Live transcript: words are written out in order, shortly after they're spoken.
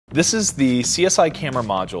This is the CSI camera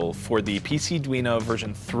module for the pcDuino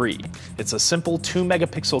version 3. It's a simple 2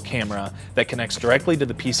 megapixel camera that connects directly to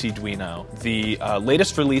the pcDuino. The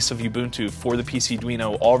latest release of Ubuntu for the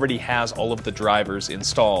pcDuino already has all of the drivers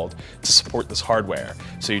installed to support this hardware.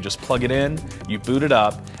 So you just plug it in, you boot it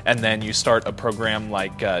up, and then you start a program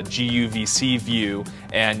like YCbCr,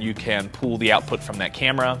 and you can pull the output from that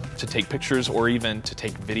camera to take pictures or even to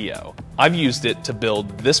take video. I've used it to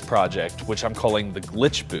build this project, which I'm calling the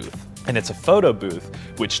Glitch Booth. And it's a photo booth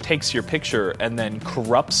which takes your picture and then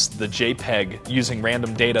corrupts the JPEG using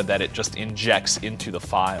random data that it just injects into the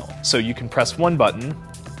file. So you can press one button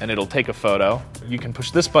and it'll take a photo. You can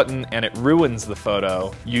push this button and it ruins the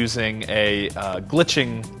photo using a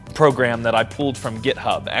glitching program that I pulled from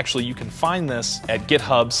GitHub. Actually, you can find this at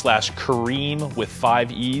github/Kareem with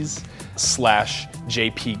 5 E's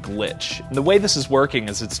 /JPGlitch. And the way this is working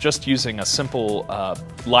is it's just using a simple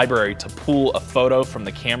library to pull a photo from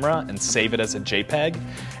the camera and save it as a JPEG,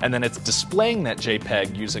 and then it's displaying that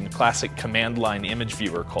JPEG using a classic command line image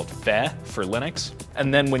viewer called FE for Linux.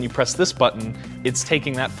 And then when you press this button, it's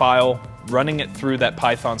taking that file, running it through that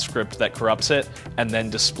Python script that corrupts it, and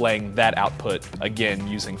then displaying that output again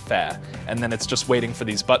using FE. And then it's just waiting for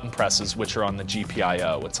these button presses, which are on the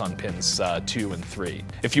GPIO. It's on pins 2 and 3.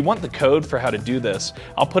 If you want the code for how to do this,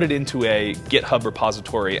 I'll put it into a GitHub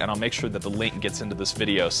repository, and I'll make sure that the link gets into this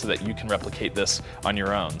video so that you can replicate this on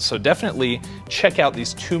your own. So definitely check out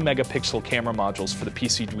these 2 megapixel camera modules for the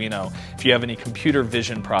pcDuino if you have any computer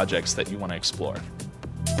vision projects that you want to explore.